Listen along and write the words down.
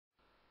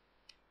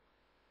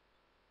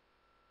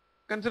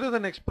consider the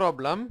next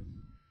problem.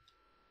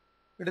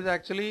 It is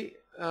actually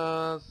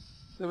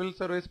Civil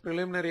Service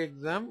Preliminary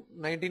Exam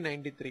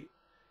 1993. It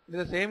is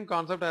the same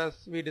concept as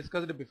we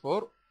discussed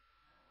before.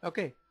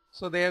 Okay,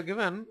 so they have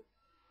given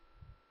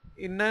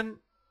in an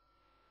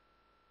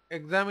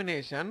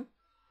examination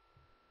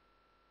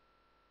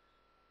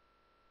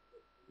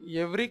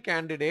every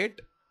candidate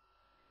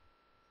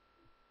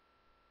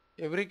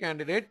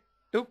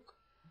took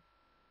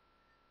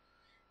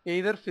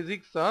either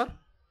physics or,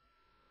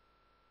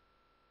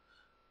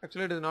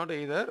 actually it is not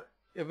either,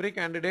 every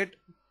candidate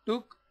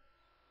took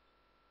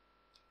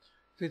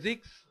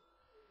physics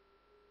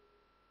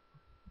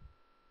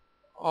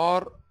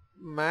or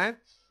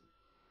maths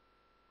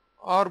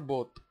or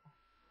both.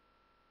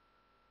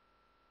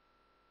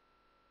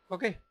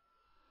 Okay,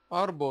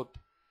 or both.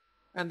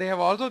 And they have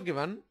also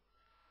given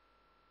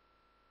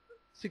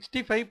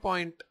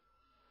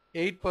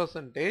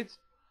 65.8%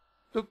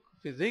 took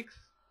physics,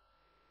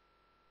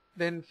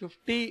 then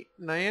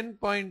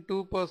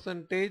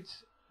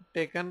 59.2%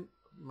 taken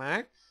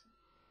maths,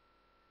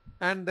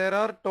 and there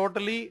are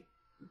totally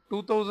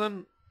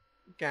 2000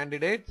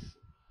 candidates,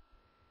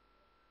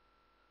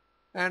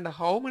 and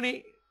how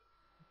many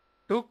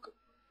took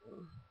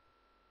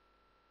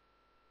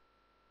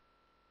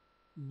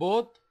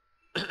both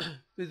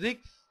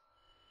physics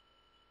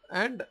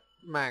and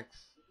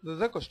maths? This is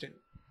the question.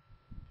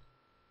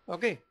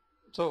 Okay,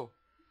 so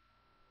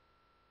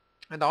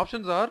and the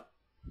options are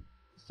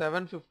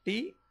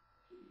 750,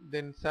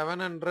 then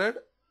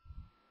 700,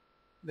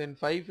 then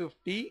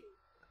 550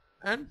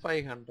 and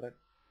 500.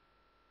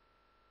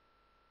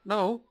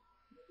 Now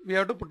we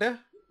have to put a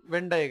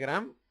Venn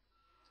diagram.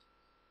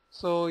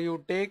 So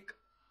you take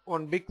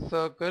one big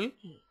circle,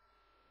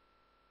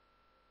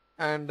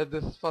 and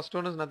this first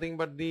one is nothing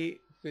but the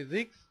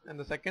physics and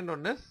the second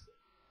one is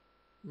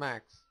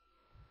maths.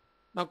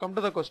 Now come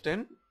to the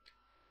question.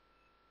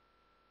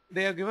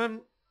 They are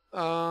given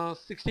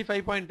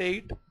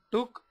 65.8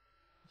 took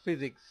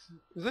physics,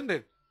 isn't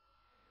it?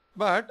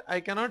 But I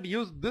cannot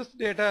use this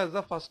data as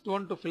the first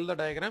one to fill the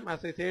diagram.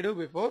 As I said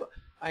before,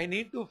 I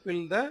need to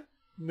fill the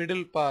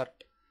middle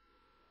part.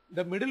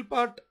 The middle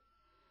part,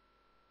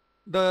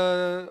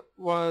 the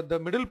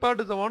middle part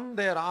is the one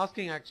they are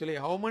asking actually.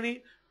 How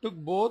many took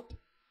both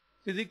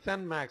physics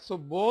and maths? So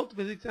both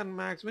physics and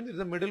maths means it's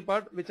the middle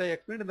part, which I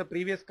explained in the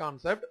previous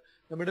concept.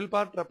 The middle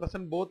part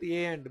represent both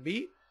A and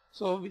B.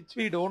 So which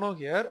we don't know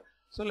here.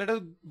 So let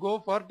us go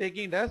for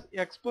taking it as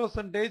X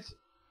percentage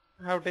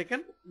have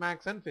taken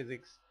maths and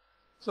physics.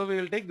 So we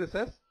will take this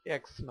as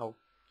X now.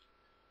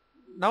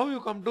 Now you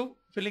come to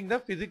filling the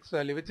physics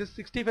value, which is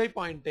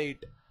 65.8.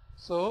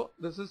 So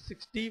this is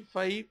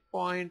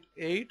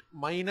 65.8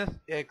 minus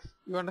X.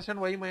 You understand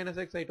why minus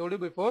X? I told you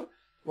before,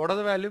 what are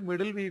the value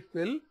middle we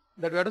fill,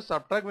 that we have to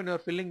subtract when you are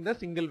filling the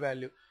single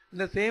value. In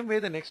the same way,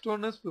 the next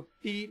one is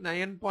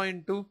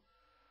 59.2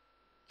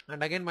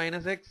 and again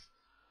minus X.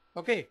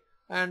 Okay,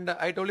 and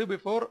I told you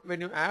before, when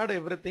you add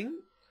everything,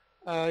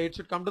 it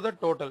should come to the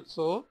total.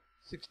 So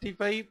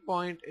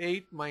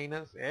 65.8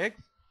 minus X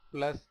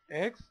plus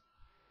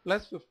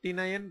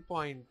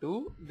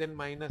 59.2 then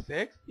minus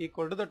X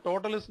equal to the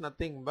total is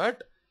nothing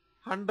but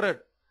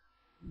 100.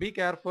 Be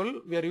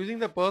careful, we are using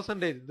the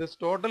percentage. This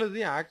total is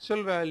the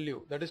actual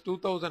value, that is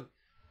 2000,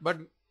 but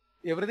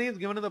everything is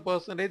given in the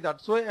percentage.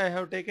 That's why I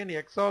have taken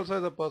X also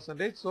as a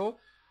percentage. So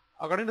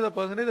according to the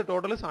percentage, the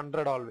total is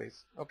 100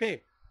 always.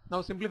 Okay,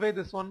 now simplify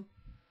this one.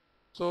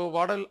 So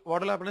what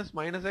will happen is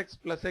minus X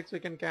plus X we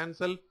can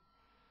cancel.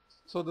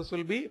 So this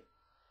will be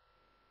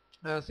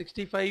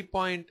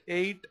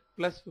 65.8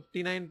 plus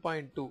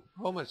 59.2.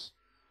 How much?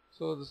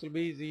 So this will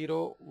be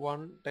 0,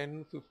 1,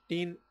 10,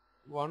 15,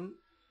 1,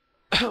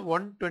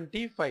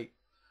 125.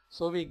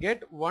 So we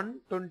get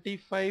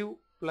 125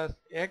 plus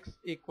X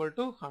equal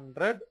to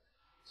 100.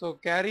 So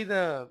carry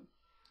the,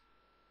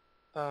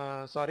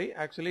 sorry,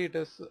 actually it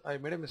is, I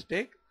made a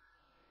mistake.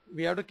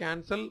 We have to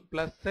cancel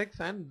plus X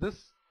and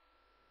this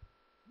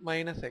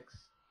minus X.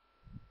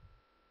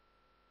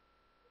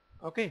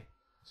 Okay,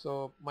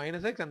 so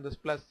minus X and this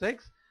plus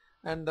X,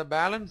 and the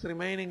balance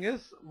remaining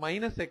is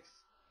minus X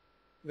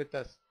with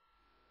us.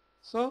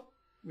 So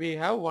we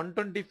have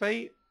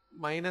 125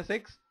 minus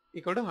X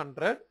equal to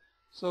 100.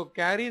 So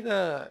carry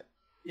the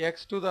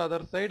X to the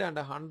other side and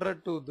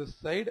 100 to this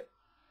side.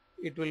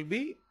 It will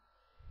be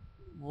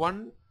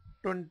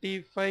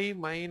 125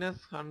 minus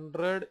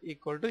 100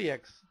 equal to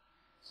X.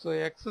 So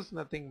X is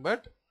nothing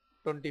but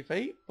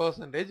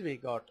 25% we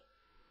got.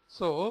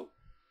 So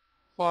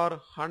for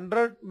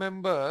 100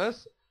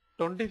 members,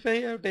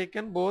 25 have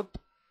taken both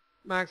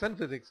maths and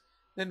physics.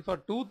 Then for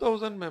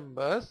 2000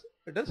 members,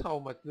 it is how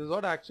much? This is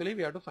what actually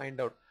we have to find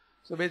out.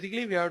 So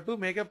basically we have to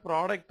make a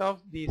product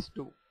of these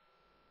two.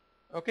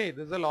 Okay,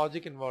 this is the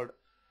logic involved.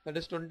 That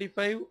is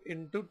 25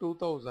 into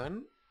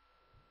 2000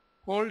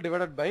 whole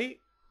divided by,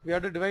 we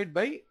have to divide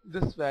by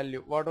this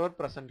value, whatever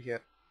present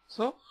here.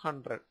 So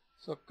 100.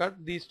 So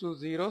cut these two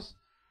zeros.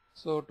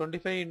 So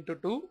 25 into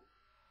 2,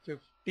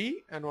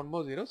 50 and one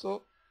more 0.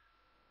 So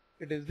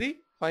it is the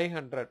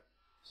 500.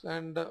 So,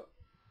 and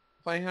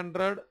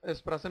 500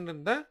 is present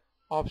in the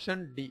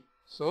option D.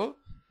 So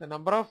the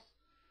number of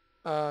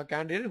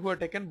candidates who have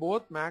taken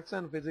both maths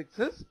and physics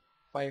is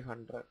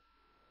 500.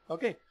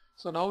 Okay,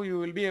 so now you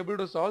will be able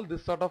to solve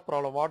this sort of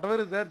problem.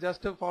 Whatever is there,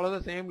 just to follow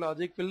the same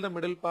logic, fill the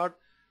middle part,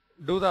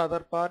 do the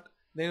other part,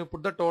 then you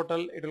put the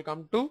total, it will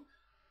come to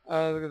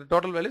the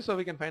total value, so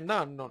we can find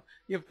the unknown.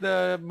 If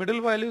the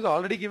middle value is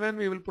already given,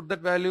 we will put that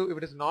value. If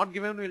it is not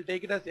given, we will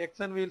take it as x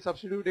and we will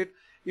substitute it.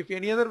 If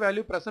any other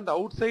value present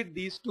outside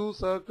these two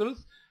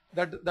circles,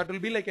 that will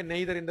be like a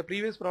neither. In the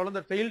previous problem,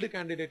 the failed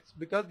candidates,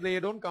 because they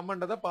don't come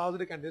under the passed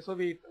candidates, so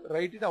we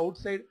write it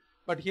outside,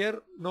 but here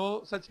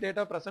no such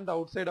data present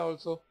outside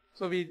also,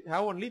 so we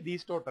have only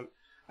these total,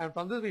 and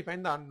from this we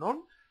find the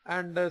unknown.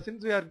 And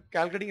since we are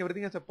calculating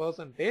everything as a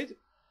percentage,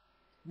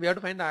 we have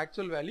to find the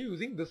actual value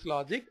using this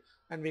logic,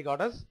 and we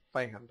got as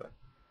 500.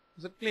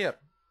 Is it clear?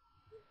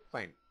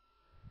 Fine.